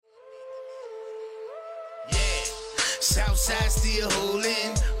Southside still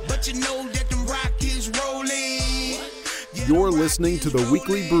holding, but you know that them Rockets rolling. You're listening to The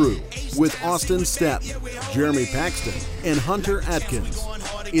Weekly Brew with Austin Staton, Jeremy Paxton, and Hunter Atkins.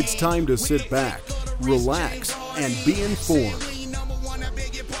 It's time to sit back, relax, and be informed.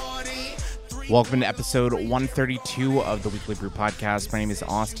 Welcome to episode 132 of the Weekly Brew podcast. My name is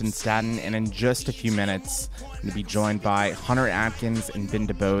Austin Staton, and in just a few minutes, I'm going to be joined by Hunter Atkins and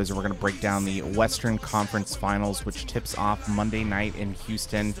DuBose, and we're going to break down the Western Conference Finals, which tips off Monday night in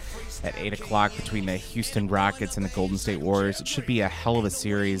Houston at 8 o'clock between the Houston Rockets and the Golden State Warriors. It should be a hell of a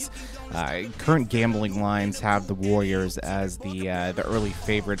series. Current gambling lines have the Warriors as the early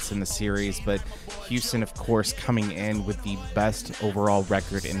favorites in the series, but Houston, of course, coming in with the best overall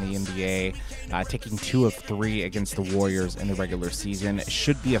record in the NBA, taking 2 of 3 against the Warriors in the regular season. It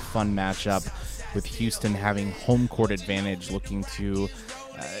should be a fun matchup with Houston having home court advantage, looking to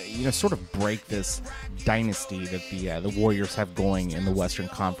sort of break this dynasty that the Warriors have going in the Western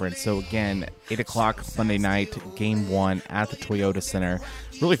Conference. So again, 8 o'clock Monday night, Game 1 at the Toyota Center.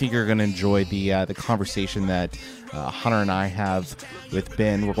 Really think you're going to enjoy the conversation that Hunter and I have with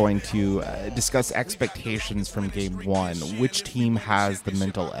Ben. We're going to discuss expectations from Game 1. Which team has the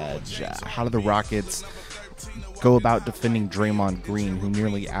mental edge? How do the Rockets go about defending Draymond Green, who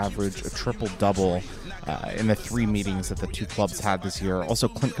nearly averaged a triple-double in the 3 meetings that the two clubs had this year? Also,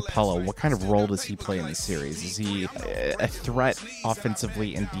 Clint Capela, what kind of role does he play in this series? Is he a threat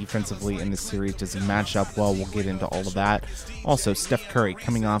offensively and defensively in this series? Does he match up well? We'll get into all of that. Also, Steph Curry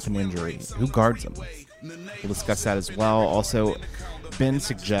coming off an injury. Who guards him? We'll discuss that as well. Also, Ben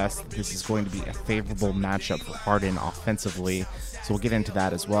suggests this is going to be a favorable matchup for Harden offensively, so we'll get into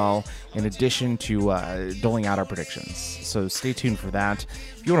that as well, in addition to doling out our predictions. So stay tuned for that.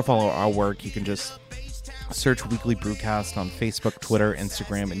 If you want to follow our work, you can just search Weekly Brewcast on Facebook, Twitter,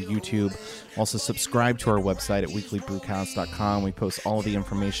 Instagram, and YouTube. Also, subscribe to our website at weeklybrewcast.com. We post all of the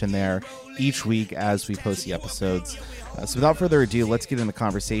information there each week as we post the episodes. So without further ado, let's get in the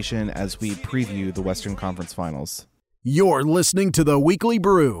conversation as we preview the Western Conference Finals. You're listening to The Weekly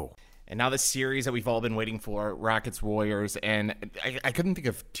Brew. And now the series that we've all been waiting for, Rockets-Warriors, and I couldn't think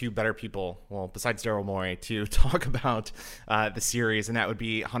of two better people, well, besides Daryl Morey, to talk about the series, and that would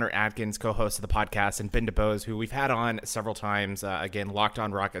be Hunter Atkins, co-host of the podcast, and Ben DuBose, who we've had on several times, again, Locked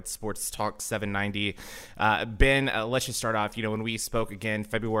On Rockets, Sports Talk 790. Ben, let's just start off, when we spoke again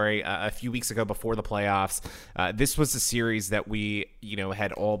February, a few weeks ago before the playoffs, this was the series that we,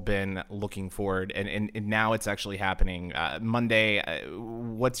 had all been looking forward, and now it's actually happening. Monday,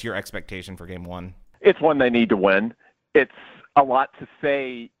 what's your expectation for Game 1? It's one they need to win. It's a lot to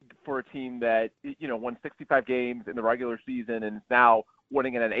say for a team that, won 65 games in the regular season and is now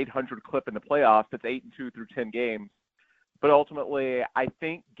winning at an 800 clip in the playoffs. It's 8-2 through 10 games. But ultimately, I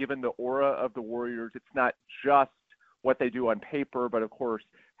think given the aura of the Warriors, it's not just what they do on paper, but of course,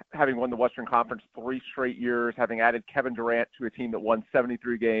 having won the Western Conference 3 straight years, having added Kevin Durant to a team that won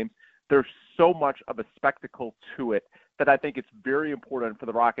 73 games, there's so much of a spectacle to it that I think it's very important for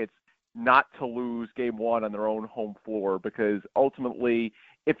the Rockets not to lose Game 1 on their own home floor, because ultimately,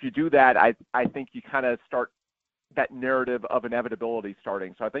 if you do that, I think you kind of start that narrative of inevitability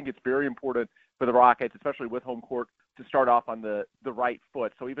starting. So I think it's very important for the Rockets, especially with home court, to start off on the right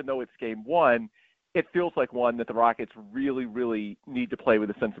foot. So even though it's Game 1, it feels like one that the Rockets really, really need to play with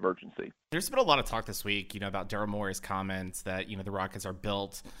a sense of urgency. There's been a lot of talk this week, about Daryl Morey's comments that, the Rockets are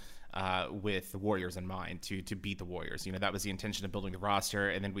built with the Warriors in mind to beat the Warriors. That was the intention of building the roster.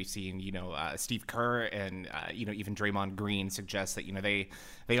 And then we've seen, Steve Kerr and, even Draymond Green suggest that,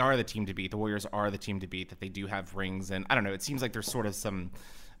 they are the team to beat. The Warriors are the team to beat, that they do have rings. And I don't know, it seems like there's sort of some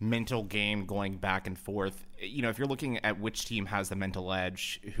mental game going back and forth. If you're looking at which team has the mental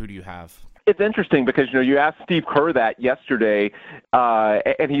edge, who do you have? It's interesting because, you asked Steve Kerr that yesterday,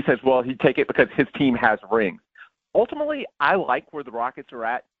 and he says, well, he'd take it because his team has rings. Ultimately, I like where the Rockets are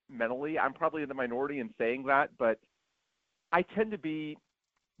at mentally. I'm probably in the minority in saying that, but I tend to be,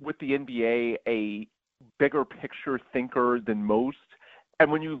 with the NBA, a bigger picture thinker than most.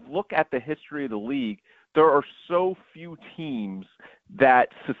 And when you look at the history of the league, there are so few teams that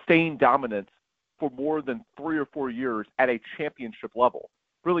sustain dominance for more than 3 or 4 years at a championship level.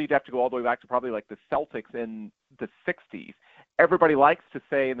 Really, you'd have to go all the way back to probably like the Celtics in the 60s. Everybody likes to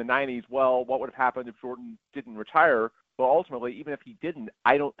say in the 90s, well, what would have happened if Jordan didn't retire? Well, ultimately, even if he didn't,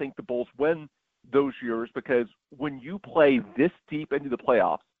 I don't think the Bulls win those years, because when you play this deep into the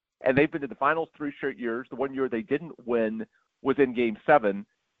playoffs, and they've been to the finals 3 straight years, the one year they didn't win was in Game 7,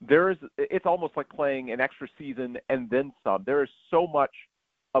 it's almost like playing an extra season and then some. There is so much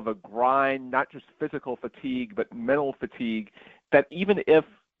of a grind, not just physical fatigue, but mental fatigue, that even if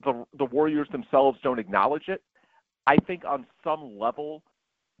the Warriors themselves don't acknowledge it, I think on some level,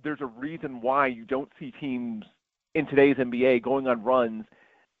 there's a reason why you don't see teams in today's NBA going on runs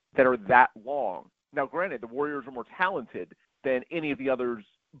that are that long. Now, granted, the Warriors are more talented than any of the others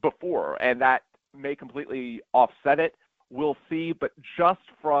before, and that may completely offset it. We'll see, but just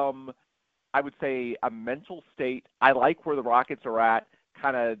from, I would say, a mental state, I like where the Rockets are at,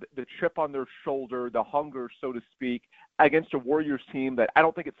 kind of the chip on their shoulder, the hunger, so to speak, against a Warriors team that I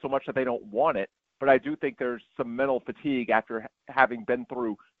don't think it's so much that they don't want it, but I do think there's some mental fatigue after having been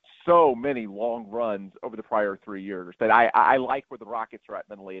through so many long runs over the prior 3 years that I like where the Rockets are at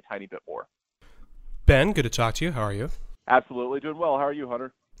mentally a tiny bit more. Ben, good to talk to you. How are you? Absolutely. Doing well. How are you,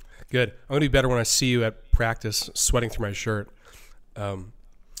 Hunter? Good. I'm going to be better when I see you at practice sweating through my shirt. No,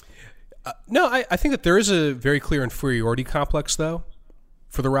 I think that there is a very clear inferiority complex, though,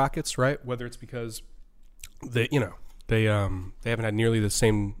 for the Rockets, right? Whether it's because they haven't had nearly the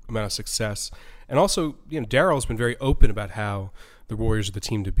same amount of success. And also, Daryl's been very open about how the Warriors are the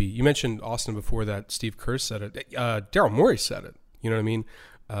team to beat. You mentioned, Austin, before that Steve Kerr said it. Daryl Morey said it. You know what I mean?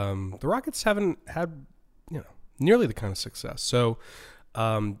 The Rockets haven't had, nearly the kind of success. So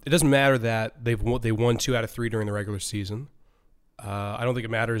it doesn't matter that they won 2 out of 3 during the regular season. I don't think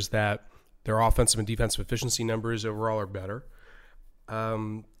it matters that their offensive and defensive efficiency numbers overall are better.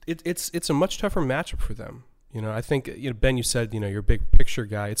 It's a much tougher matchup for them. I think, Ben, you said, you're a big picture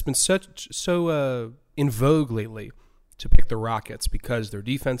guy. It's been so in vogue lately to pick the Rockets because their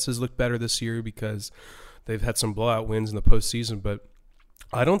defenses look better this year, because they've had some blowout wins in the postseason. But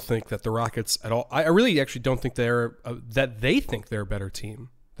I don't think that the Rockets at all. I really actually don't think that they think they're a better team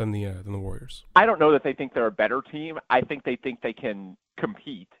than the Warriors. I don't know that they think they're a better team. I think they can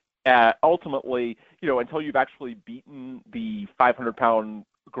compete. Ultimately, until you've actually beaten the 500-pound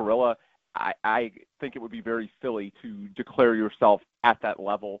gorilla, I think it would be very silly to declare yourself at that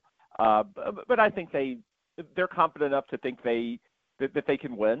level. But I think they're confident enough to think that they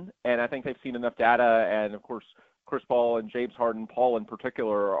can win, and I think they've seen enough data. And of course, Chris Paul and James Harden, Paul in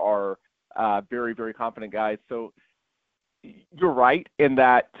particular, are very, very confident guys. So you're right in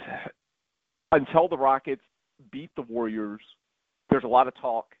that until the Rockets beat the Warriors, there's a lot of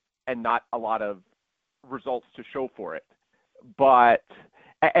talk and not a lot of results to show for it. But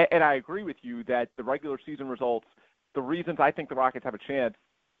and I agree with you that the regular season results, the reasons I think the Rockets have a chance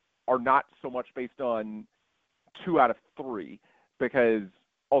are not so much based on 2 out of 3, because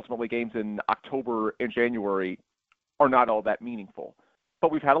ultimately games in October and January are not all that meaningful.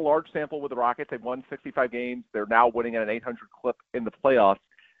 But we've had a large sample with the Rockets. They've won 65 games. They're now winning at an 800 clip in the playoffs.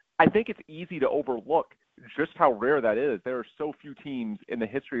 I think it's easy to overlook just how rare that is. There are so few teams in the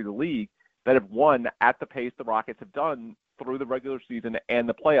history of the league that have won at the pace the Rockets have done through the regular season and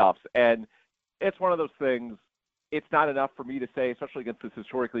the playoffs. And it's one of those things, it's not enough for me to say, especially against this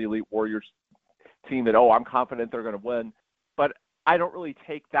historically elite Warriors team, that, I'm confident they're going to win. But I don't really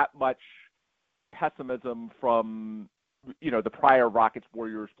take that much pessimism from, the prior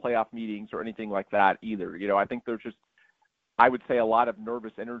Rockets-Warriors playoff meetings or anything like that either. I think there's just, I would say, a lot of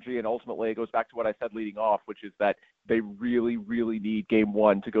nervous energy, and ultimately it goes back to what I said leading off, which is that they really, really need Game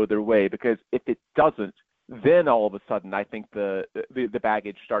 1 to go their way, because if it doesn't, then all of a sudden I think the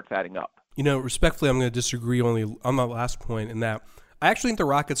baggage starts adding up. Respectfully, I'm going to disagree only on that last point, in that I actually think the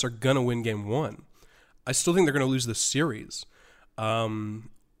Rockets are going to win Game 1. I still think they're going to lose the series. It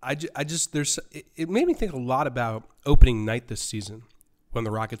made me think a lot about opening night this season when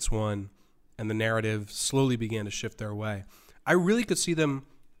the Rockets won and the narrative slowly began to shift their way. I really could see them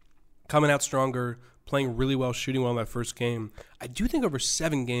coming out stronger, playing really well, shooting well in that first game. I do think over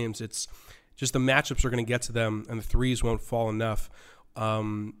 7 games, it's just the matchups are going to get to them and the threes won't fall enough.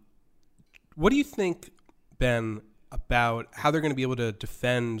 What do you think, Ben, about how they're going to be able to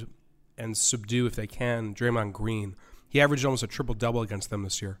defend and subdue, if they can, Draymond Green? He averaged almost a triple-double against them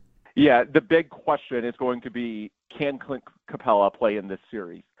this year. Yeah, the big question is going to be, can Clint Capela play in this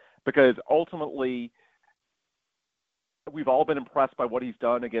series? Because ultimately, we've all been impressed by what he's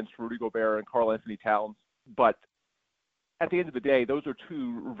done against Rudy Gobert and Karl Anthony Towns, but at the end of the day, those are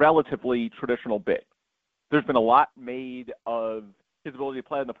 2 relatively traditional bigs. There's been a lot made of his ability to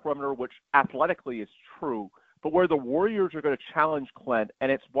play on the perimeter, which athletically is true, but where the Warriors are going to challenge Clint, and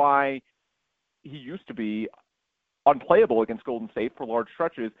it's why he used to be unplayable against Golden State for large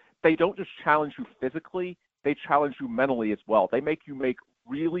stretches, they don't just challenge you physically, they challenge you mentally as well. They make you make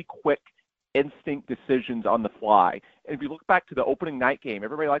really quick instinct decisions on the fly. And if you look back to the opening night game,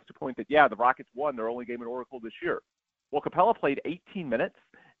 everybody likes to point that, the Rockets won their only game at Oracle this year. Well, Capela played 18 minutes,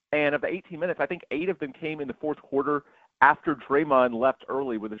 and of the 18 minutes, I think 8 of them came in the fourth quarter after Draymond left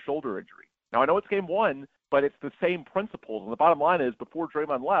early with a shoulder injury. Now, I know it's Game 1, but it's the same principles. And the bottom line is, before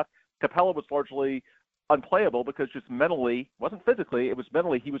Draymond left, Capela was largely unplayable because just mentally, wasn't physically, it was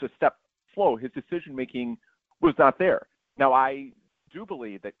mentally, he was a step slow. His decision-making was not there. Now, I do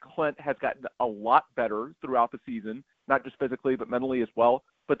believe that Clint has gotten a lot better throughout the season, not just physically, but mentally as well.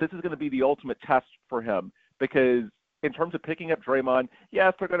 But this is going to be the ultimate test for him because in terms of picking up Draymond,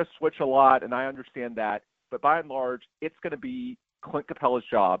 yes, they're going to switch a lot, and I understand that. But by and large, it's going to be Clint Capela's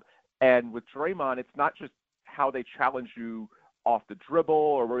job. And with Draymond, it's not just how they challenge you off the dribble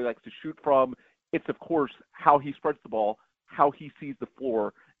or where he likes to shoot from. It's, of course, how he spreads the ball, how he sees the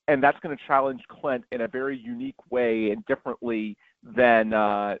floor. And that's going to challenge Clint in a very unique way and differently than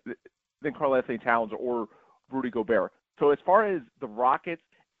Karl-Anthony Towns or Rudy Gobert. So as far as the Rockets,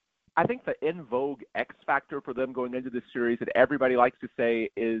 I think the in vogue X factor for them going into this series that everybody likes to say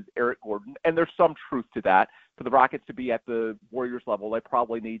is Eric Gordon, and there's some truth to that. For the Rockets to be at the Warriors level, they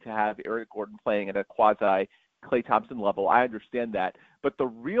probably need to have Eric Gordon playing at a quasi Klay Thompson level. I understand that. But the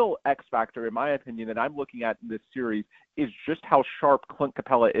real X factor, in my opinion, that I'm looking at in this series is just how sharp Clint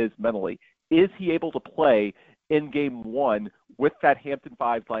Capela is mentally. Is he able to play in game one with that Hampton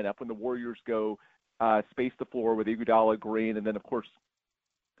Fives lineup when the Warriors go space the floor with Iguodala, Green, and then, of course,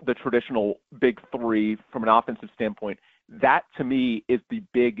 the traditional big three from an offensive standpoint? That, to me, is the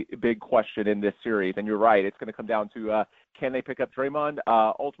big question in this series. And you're right. It's going to come down to can they pick up Draymond?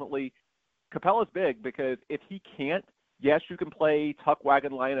 Ultimately, Capela's big because if he can't, yes, you can play tuck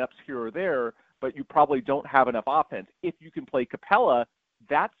wagon lineups here or there, but you probably don't have enough offense. If you can play Capela,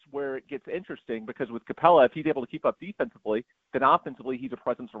 that's where it gets interesting because with Capela, if he's able to keep up defensively, then offensively he's a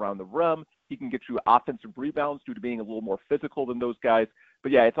presence around the rim. He can get you offensive rebounds due to being a little more physical than those guys.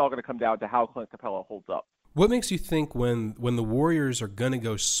 But, yeah, it's all going to come down to how Clint Capela holds up. What makes you think when the Warriors are going to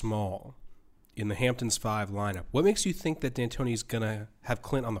go small in the Hamptons 5 lineup, what makes you think that D'Antoni's going to have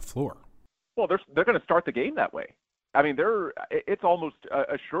Clint on the floor? Well, they're going to start the game that way. I mean, it's almost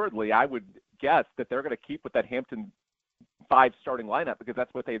assuredly, I would guess, that they're going to keep with that Hampton 5 starting lineup because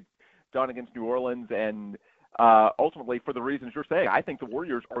that's what they've done against New Orleans and ultimately for the reasons you're saying. I think the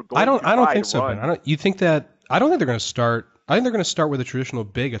Warriors are going to try I don't think to so, run. Ben. I don't think they're going to start. I think they're going to start with a traditional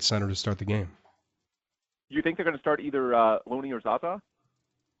big at center to start the game. You think they're going to start either Looney or Zaza?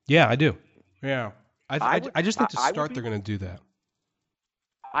 Yeah, I do. Yeah. I just think to start they're going to do that.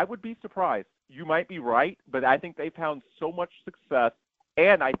 I would be surprised. You might be right, but I think they found so much success.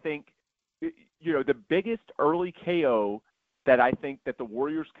 And I think, the biggest early KO that I think that the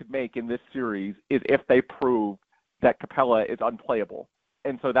Warriors could make in this series is if they prove that Capela is unplayable.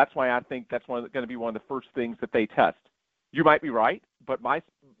 And so that's why I think that's going to be one of the first things that they test. You might be right, but my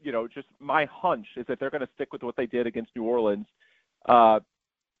hunch is that they're going to stick with what they did against New Orleans.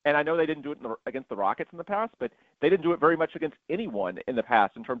 And I know they didn't do it against the Rockets in the past, but they didn't do it very much against anyone in the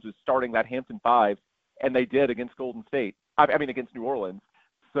past in terms of starting that Hampton 5, and they did against Golden State. Against New Orleans.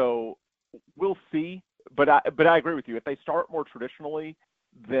 So we'll see. But I agree with you. If they start more traditionally,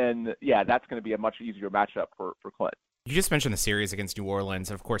 then, yeah, that's going to be a much easier matchup for Clint. You just mentioned the series against New Orleans,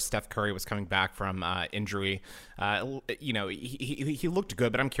 and of course Steph Curry was coming back from injury. He looked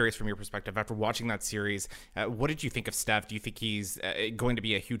good, but I'm curious from your perspective after watching that series, what did you think of Steph? Do you think he's going to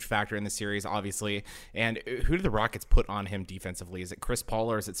be a huge factor in the series, obviously? And who do the Rockets put on him defensively? Is it Chris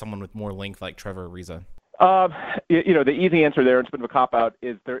Paul or is it someone with more length like Trevor Ariza? The easy answer there, and it's a bit of a cop out,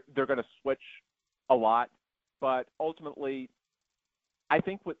 is they're going to switch a lot, but ultimately, I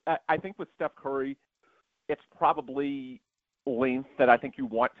think with Steph Curry, it's probably length that I think you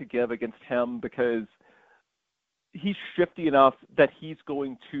want to give against him because he's shifty enough that he's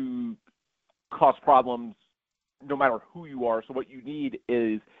going to cause problems no matter who you are. So what you need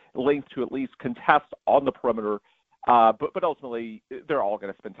is length to at least contest on the perimeter. But ultimately, they're all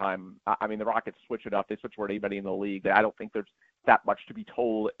going to spend time. I mean, the Rockets switch it up. They switch where anybody in the league. I don't think there's that much to be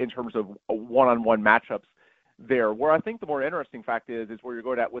told in terms of one-on-one matchups there. Where I think the more interesting fact is where you're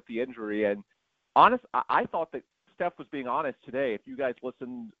going at with the injury. And I thought that Steph was being honest today. If you guys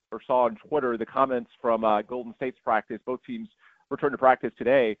listened or saw on Twitter the comments from Golden State's practice, both teams returned to practice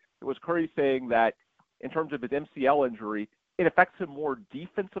today. It was Curry saying that in terms of his MCL injury, it affects him more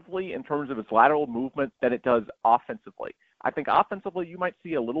defensively in terms of his lateral movement than it does offensively. I think offensively you might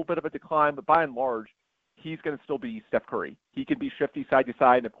see a little bit of a decline, but by and large, he's going to still be Steph Curry. He can be shifty side to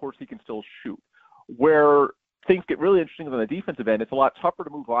side, and of course he can still shoot. Where things get really interesting on the defensive end, it's a lot tougher to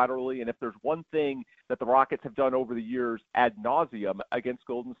move laterally, and if there's one thing that the Rockets have done over the years ad nauseum against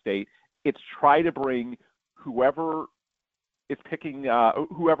Golden State, it's try to bring whoever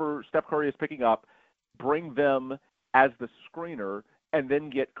Steph Curry is picking up, bring them as the screener, and then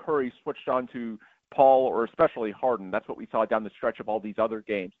get Curry switched on to Paul or especially Harden. That's what we saw down the stretch of all these other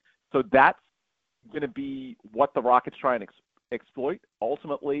games. So that's going to be what the Rockets try and exploit.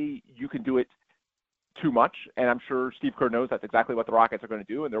 Ultimately, you can do it too much, and I'm sure Steve Kerr knows that's exactly what the Rockets are going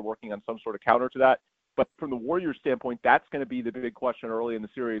to do, and they're working on some sort of counter to that. But from the Warriors' standpoint, that's going to be the big question early in the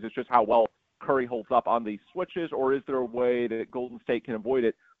series. It's just how well Curry holds up on these switches, or is there a way that Golden State can avoid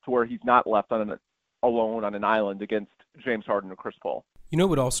it to where he's not left alone on an island against James Harden or Chris Paul? You know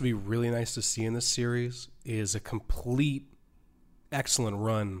what would also be really nice to see in this series is a complete excellent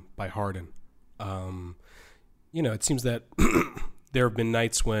run by Harden. It seems that there have been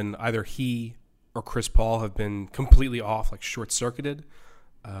nights when either he or Chris Paul have been completely off, like short-circuited.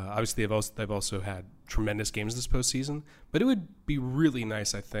 Obviously, they've also had tremendous games this postseason, but it would be really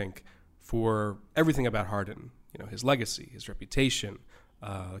nice, I think, for everything about Harden, his legacy, his reputation,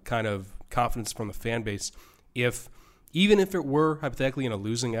 kind of confidence from the fan base, even if it were hypothetically in a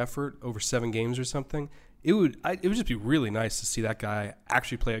losing effort over 7 games or something, it would just be really nice to see that guy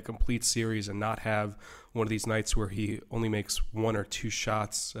actually play a complete series and not have one of these nights where he only makes 1 or 2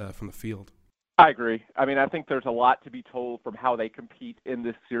 shots from the field. I agree. I mean, I think there's a lot to be told from how they compete in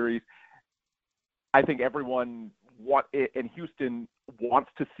this series. I think everyone in Houston wants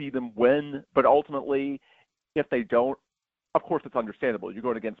to see them win, but ultimately, if they don't, of course it's understandable. You're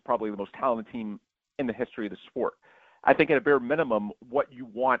going against probably the most talented team in the history of the sport. I think at a bare minimum, what you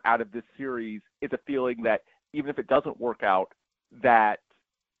want out of this series is a feeling that even if it doesn't work out, that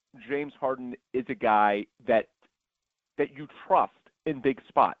James Harden is a guy that you trust in big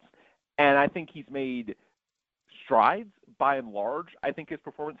spots. And I think he's made strides by and large. I think his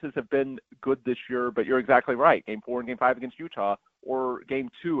performances have been good this year, but you're exactly right. Game 4 and Game 5 against Utah or Game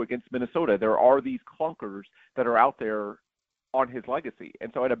 2 against Minnesota, there are these clunkers that are out there on his legacy.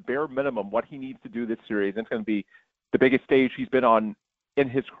 And so at a bare minimum, what he needs to do this series, and it's going to be the biggest stage he's been on in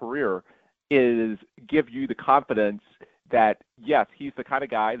his career, is give you the confidence that, yes, he's the kind of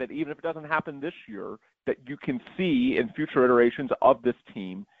guy that even if it doesn't happen this year, that you can see in future iterations of this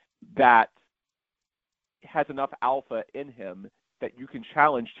team that has enough alpha in him that you can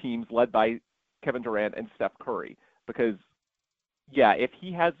challenge teams led by Kevin Durant and Steph Curry. Because, yeah, if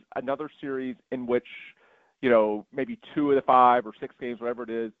he has another series in which, maybe 2 of the 5 or 6 games, whatever it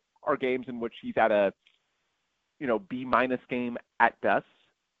is, are games in which he's at a, B- game at best,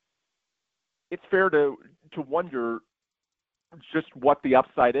 it's fair to wonder just what the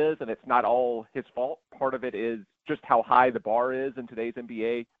upside is, and it's not all his fault. Part of it is just how high the bar is in today's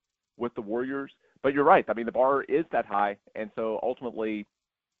NBA with the Warriors. But you're right. I mean, the bar is that high, and so ultimately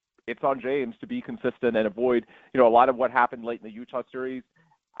it's on James to be consistent and avoid, a lot of what happened late in the Utah series.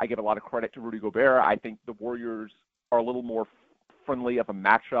 I give a lot of credit to Rudy Gobert. I think the Warriors are a little more friendly of a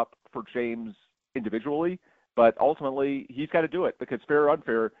matchup for James individually, but ultimately he's got to do it because fair or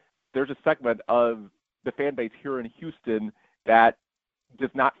unfair, there's a segment of the fan base here in Houston that does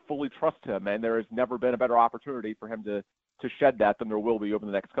not fully trust him, and there has never been a better opportunity for him to shed that than there will be over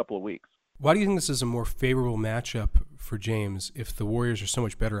the next couple of weeks. Why do you think this is a more favorable matchup for James if the Warriors are so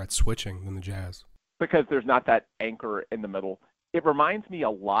much better at switching than the Jazz? Because there's not that anchor in the middle. It reminds me a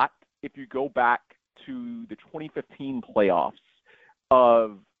lot, if you go back to the 2015 playoffs,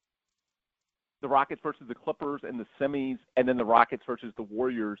 of the Rockets versus the Clippers in the semis, and then the Rockets versus the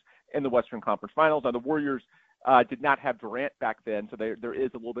Warriors in the Western Conference Finals. Now, the Warriors did not have Durant back then, so there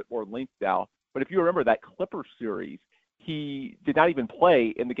is a little bit more length now. But if you remember that Clippers series, he did not even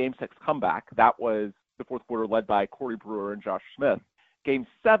play in the Game 6 comeback. That was the fourth quarter led by Corey Brewer and Josh Smith. Game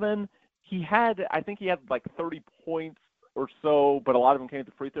 7, I think he had like 30 points or so, but a lot of them came at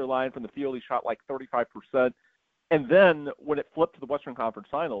the free throw line from the field. He shot like 35%. And then when it flipped to the Western Conference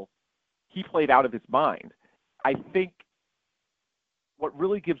Finals, he played out of his mind. I think what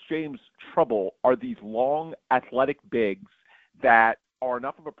really gives James trouble are these long athletic bigs that are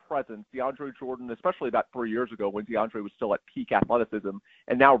enough of a presence. DeAndre Jordan, especially about 3 years ago when DeAndre was still at peak athleticism,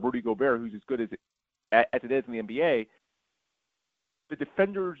 and now Rudy Gobert, who's as good as it is in the NBA, the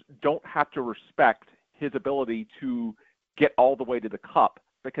defenders don't have to respect his ability to get all the way to the cup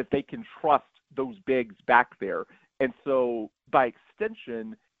because they can trust those bigs back there. And so by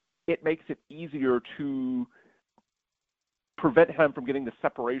extension, it makes it easier to prevent him from getting the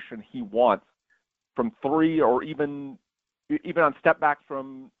separation he wants from 3 or even on step backs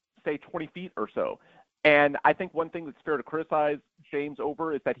from, say, 20 feet or so. And I think one thing that's fair to criticize James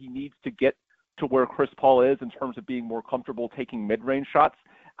over is that he needs to get to where Chris Paul is in terms of being more comfortable taking mid-range shots.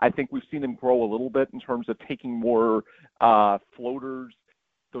 I think we've seen him grow a little bit in terms of taking more floaters,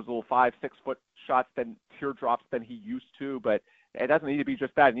 those little 5-6 foot shots teardrops than he used to. But it doesn't need to be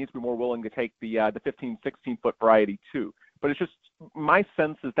just that. He needs to be more willing to take the 15, 16 foot variety too. But it's just my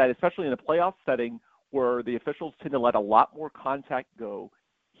sense is that especially in a playoff setting where the officials tend to let a lot more contact go,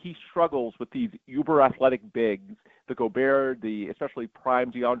 he struggles with these uber athletic bigs, the Gobert, the especially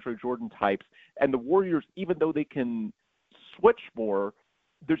prime DeAndre Jordan types, and the Warriors, even though they can switch more,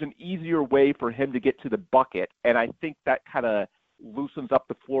 there's an easier way for him to get to the bucket, and I think that kind of loosens up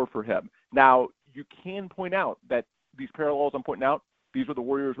the floor for him. Now, you can point out that these parallels I'm pointing out, these are the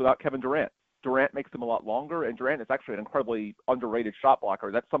Warriors without Kevin Durant. Durant makes them a lot longer, and Durant is actually an incredibly underrated shot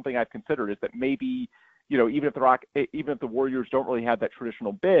blocker. That's something I've considered, is that maybe, even if the Warriors don't really have that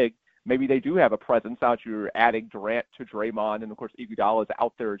traditional big, maybe they do have a presence out. You're adding Durant to Draymond, and of course Iguodala is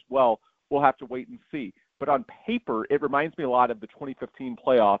out there as well. We'll have to wait and see. But on paper, it reminds me a lot of the 2015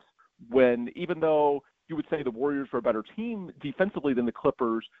 playoffs when, even though you would say the Warriors were a better team defensively than the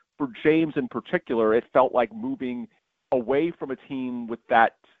Clippers, for James in particular, it felt like moving away from a team with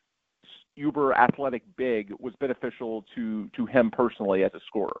that uber athletic big was beneficial to him personally as a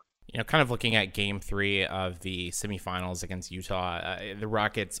scorer. Kind of looking at Game 3 of the semifinals against Utah, the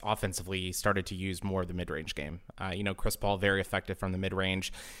Rockets offensively started to use more of the mid-range game. Chris Paul, very effective from the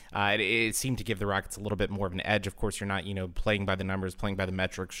mid-range. It seemed to give the Rockets a little bit more of an edge. Of course, you're not, playing by the numbers, playing by the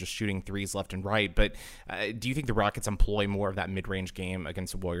metrics, just shooting threes left and right. But do you think the Rockets employ more of that mid-range game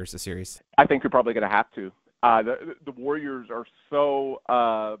against the Warriors this series? I think you're probably going to have to. The Warriors are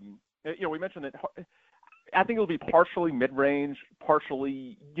so, we mentioned that. I think it'll be partially mid-range,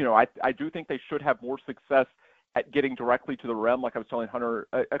 partially, I do think they should have more success at getting directly to the rim, like I was telling Hunter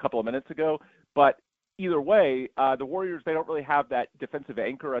a couple of minutes ago. But either way, the Warriors, they don't really have that defensive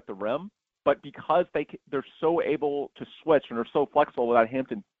anchor at the rim. But because they're so able to switch and they're so flexible with that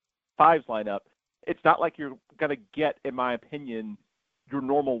Hampton fives lineup, it's not like you're going to get, in my opinion, your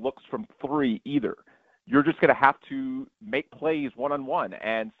normal looks from three either. You're just going to have to make plays one-on-one.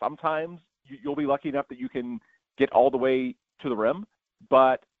 And sometimes you'll be lucky enough that you can get all the way to the rim.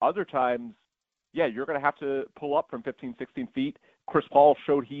 But other times, you're going to have to pull up from 15, 16 feet. Chris Paul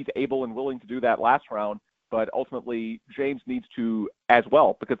showed he's able and willing to do that last round. But ultimately, James needs to as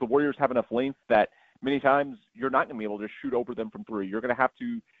well, because the Warriors have enough length that many times you're not going to be able to shoot over them from three. You're going to have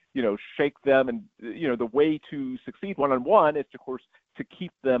to, shake them. And, the way to succeed one-on-one is, of course, to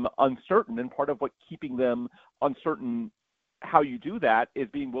keep them uncertain. And part of what keeping them uncertain, how you do that, is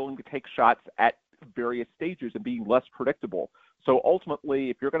being willing to take shots at various stages and being less predictable. So ultimately,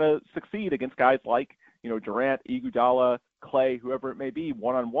 if you're going to succeed against guys like, Durant, Iguodala, Clay, whoever it may be,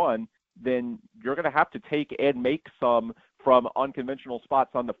 one-on-one, then you're going to have to take and make some from unconventional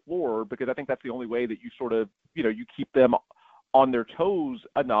spots on the floor, because I think that's the only way that you sort of, you keep them on their toes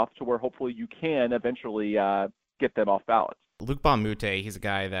enough to where hopefully you can eventually get them off balance. Luc Mbah a Moute, he's a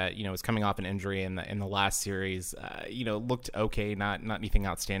guy that, was coming off an injury in the last series, looked okay, not anything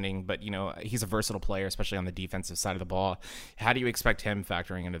outstanding, but, he's a versatile player, especially on the defensive side of the ball. How do you expect him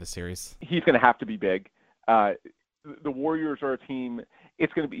factoring into the series? He's going to have to be big. The Warriors are a team,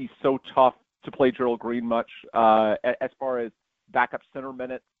 it's going to be so tough to play Gerald Green much. As far as backup center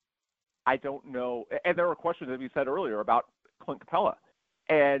minutes, I don't know. And there were questions, as we said earlier, about Clint Capela.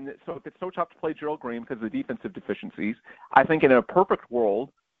 And so if it's so tough to play Gerald Green because of the defensive deficiencies, I think in a perfect world,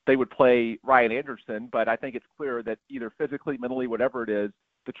 they would play Ryan Anderson. But I think it's clear that either physically, mentally, whatever it is,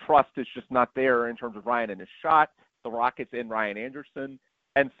 the trust is just not there in terms of Ryan and his shot, the Rockets in Ryan Anderson.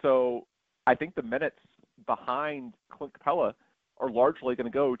 And so I think the minutes behind Clint Capela are largely going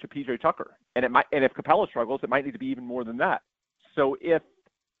to go to PJ Tucker. And if Capela struggles, it might need to be even more than that. So if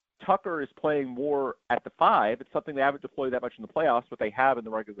Tucker is playing more at the five, it's something they haven't deployed that much in the playoffs, but they have in the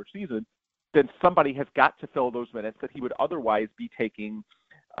regular season, then somebody has got to fill those minutes that he would otherwise be taking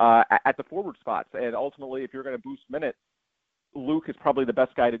at the forward spots. And ultimately, if you're going to boost minutes, Luke is probably the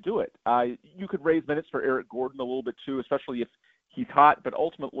best guy to do it. You could raise minutes for Eric Gordon a little bit too, especially if he's hot, but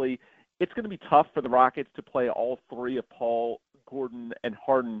ultimately it's going to be tough for the Rockets to play all three of Paul, Gordon, and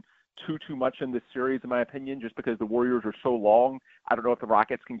Harden too much in this series, in my opinion, just because the Warriors are so long. I don't know if the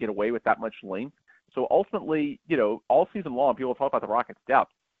Rockets can get away with that much length. So ultimately, all season long, people talk about the Rockets' depth.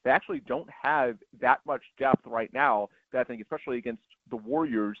 They actually don't have that much depth right now that I think, especially against the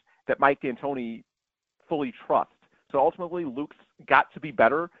Warriors, that Mike D'Antoni fully trusts. So ultimately, Luke's got to be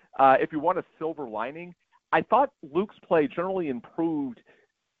better. If you want a silver lining, I thought Luke's play generally improved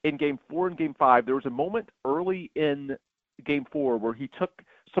in Game 4 and Game 5. There was a moment early in Game 4 where he took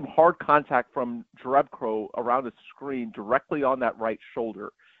some hard contact from Jerebko around the screen directly on that right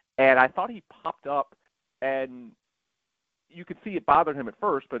shoulder. And I thought he popped up, and you could see it bothered him at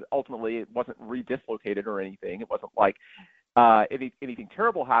first, but ultimately it wasn't redislocated or anything. It wasn't like anything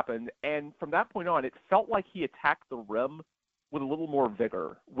terrible happened. And from that point on, it felt like he attacked the rim with a little more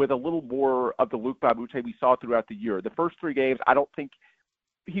vigor, with a little more of the Luc Mbah a Moute we saw throughout the year. The first three games, I don't think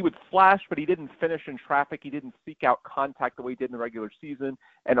he would slash, but he didn't finish in traffic. He didn't seek out contact the way he did in the regular season.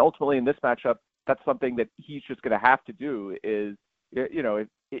 And ultimately in this matchup, that's something that he's just going to have to do is,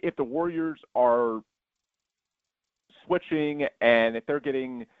 if the Warriors are switching and if they're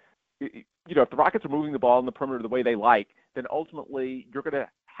getting, if the Rockets are moving the ball in the perimeter the way they like, then ultimately you're going to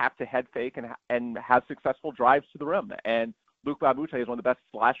have to head fake and have successful drives to the rim. And Luc Mbah a Moute is one of the best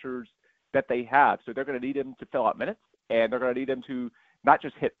slashers that they have. So they're going to need him to fill out minutes, and they're going to need him to not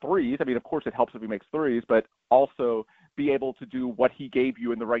just hit threes. I mean, of course it helps if he makes threes, but also be able to do what he gave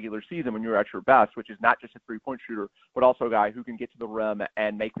you in the regular season when you're at your best, which is not just a three-point shooter, but also a guy who can get to the rim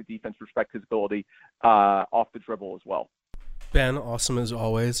and make the defense respect his ability off the dribble as well. Ben, awesome as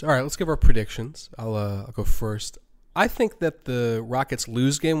always. All right, let's give our predictions. I'll go first. I think that the Rockets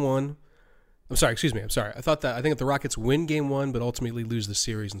lose game one. I'm sorry. I think that the Rockets win game one, but ultimately lose the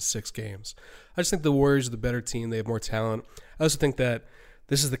series in 6 games. I just think the Warriors are the better team. They have more talent. I also think that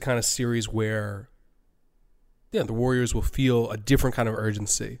this is the kind of series where the Warriors will feel a different kind of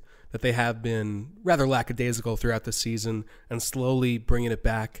urgency, that they have been rather lackadaisical throughout the season and slowly bringing it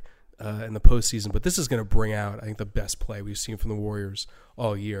back in the postseason. But this is going to bring out, I think, the best play we've seen from the Warriors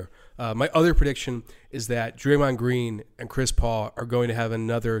all year. My other prediction is that Draymond Green and Chris Paul are going to have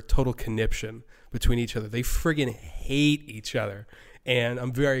another total conniption between each other. They friggin' hate each other. And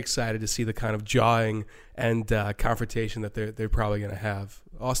I'm very excited to see the kind of jawing and confrontation that they're probably going to have.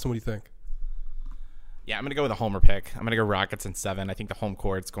 Austin, what do you think? Yeah, I'm going to go with a homer pick. I'm going to go Rockets in 7. I think the home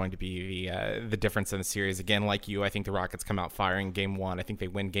court's going to be the difference in the series. Again, like you, I think the Rockets come out firing game 1. I think they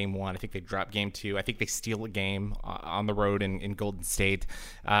win game 1. I think they drop game 2. I think they steal a game on the road in Golden State.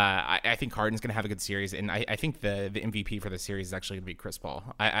 I think Harden's going to have a good series, and I think the MVP for the series is actually going to be Chris Paul.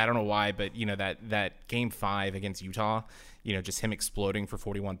 I don't know why, but that game 5 against Utah, just him exploding for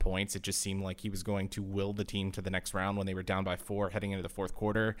 41 points, it just seemed like he was going to will the team to the next round when they were down by 4 heading into the fourth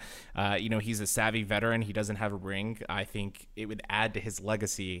quarter. He's a savvy veteran. He doesn't have a ring. I think it would add to his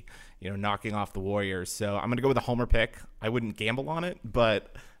legacy, knocking off the Warriors. So I'm going to go with a homer pick. I wouldn't gamble on it,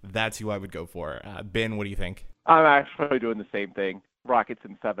 but that's who I would go for. Ben, what do you think? I'm actually doing the same thing. Rockets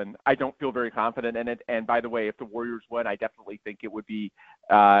in 7. I don't feel very confident in it. And by the way, if the Warriors win, I definitely think it would be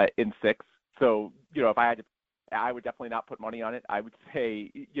in 6. So, if I had to, I would definitely not put money on it. I would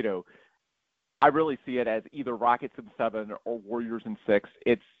say, I really see it as either Rockets in 7 or Warriors in 6.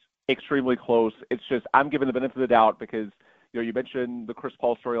 It's extremely close. It's just I'm giving the benefit of the doubt because, you mentioned the Chris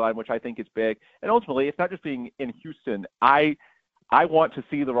Paul storyline, which I think is big. And ultimately, it's not just being in Houston. I want to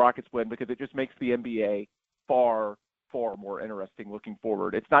see the Rockets win because it just makes the NBA far, far more interesting looking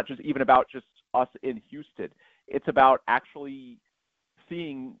forward. It's not just even about just us in Houston. It's about actually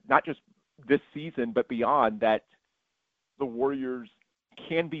seeing not just this season, but beyond, that the Warriors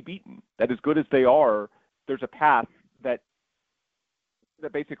can be beaten. That as good as they are, there's a path that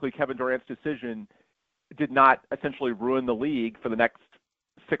basically Kevin Durant's decision did not essentially ruin the league for the next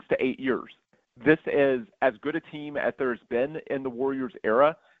 6 to 8 years. This is as good a team as there's been in the Warriors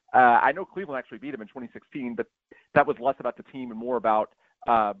era. I know Cleveland actually beat him in 2016, but that was less about the team and more about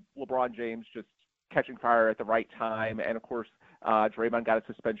LeBron James just catching fire at the right time. And of course, Draymond got a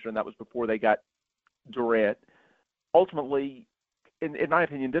suspension. That was before they got Durant. Ultimately, in my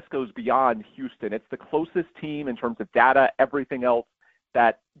opinion, this goes beyond Houston. It's the closest team in terms of data, everything else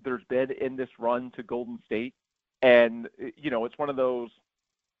that there's been in this run to Golden State. And, it's one of those,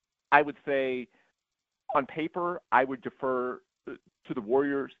 I would say, on paper, I would defer to the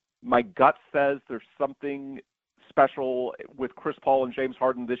Warriors. My gut says there's something special with Chris Paul and James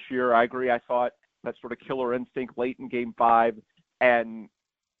Harden this year. I agree. I saw it, that sort of killer instinct late in game 5. And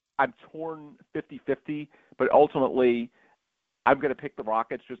I'm torn 50-50, but ultimately I'm going to pick the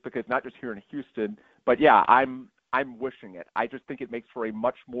Rockets just because, not just here in Houston, but yeah, I'm wishing it. I just think it makes for a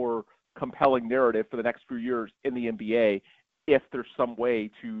much more compelling narrative for the next few years in the NBA if there's some way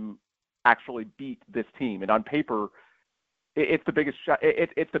to actually beat this team. And on paper, it's the biggest,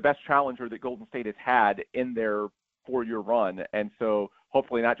 it's the best challenger that Golden State has had in their 4-year run. And so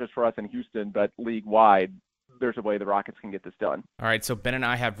hopefully not just for us in Houston, but league-wide, there's a way the Rockets can get this done. All right, so Ben and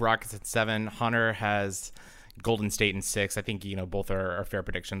I have Rockets at 7. Hunter has Golden State in 6. I think, both are fair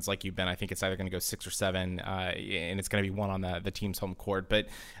predictions like you, Ben. I think it's either going to go 6 or 7, and it's going to be one on the team's home court. But,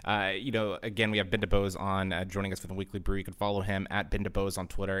 again, we have Ben DuBose on joining us for the Weekly Brew. You can follow him at Ben DuBose on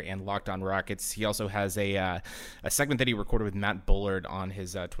Twitter and Locked On Rockets. He also has a segment that he recorded with Matt Bullard on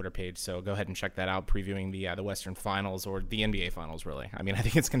his Twitter page, so go ahead and check that out, previewing the Western Finals, or the NBA Finals, really. I mean, I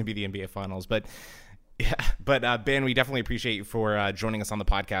think it's going to be the NBA Finals, but... Yeah, but Ben, we definitely appreciate you for joining us on the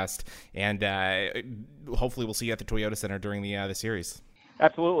podcast, and hopefully we'll see you at the Toyota Center during the series.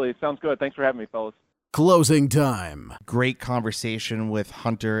 Absolutely. It sounds good. Thanks for having me, fellas. Closing time. Great conversation with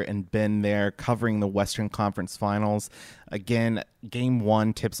Hunter and Ben there covering the Western Conference Finals. Again, Game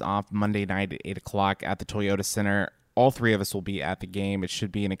 1 tips off Monday night at 8 o'clock at the Toyota Center. All three of us will be at the game. It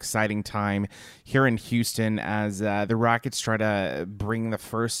should be an exciting time here in Houston as the Rockets try to bring the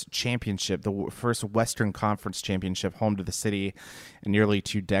first championship, the first Western Conference championship home to the city in nearly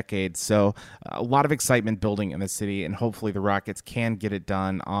 2 decades. So a lot of excitement building in the city, and hopefully the Rockets can get it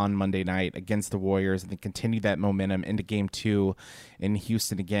done on Monday night against the Warriors and then continue that momentum into Game 2 in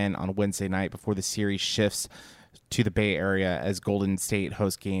Houston again on Wednesday night before the series shifts to the Bay Area as Golden State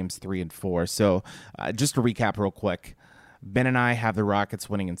hosts games 3 and 4. So just to recap real quick, Ben and I have the Rockets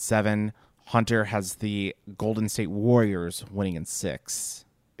winning in 7. Hunter has the Golden State Warriors winning in 6.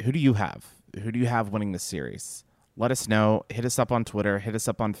 Who do you have? Who do you have winning this series? Let us know. Hit us up on Twitter. Hit us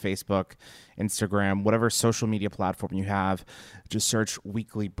up on Facebook, Instagram, whatever social media platform you have. Just search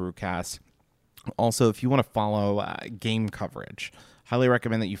Weekly Brewcast. Also, if you want to follow game coverage, highly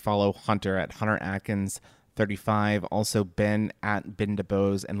recommend that you follow Hunter at Hunter Atkins 35. Also, Ben at Ben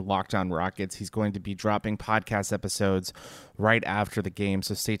DuBose and Locked On Rockets. He's going to be dropping podcast episodes right after the game,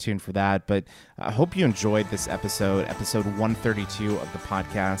 so stay tuned for that. But I hope you enjoyed this episode 132 of the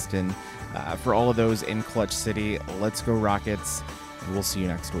podcast. And for all of those in Clutch City, let's go Rockets. And we'll see you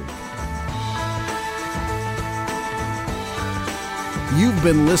next week. You've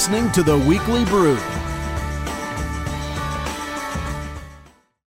been listening to The Weekly Brew.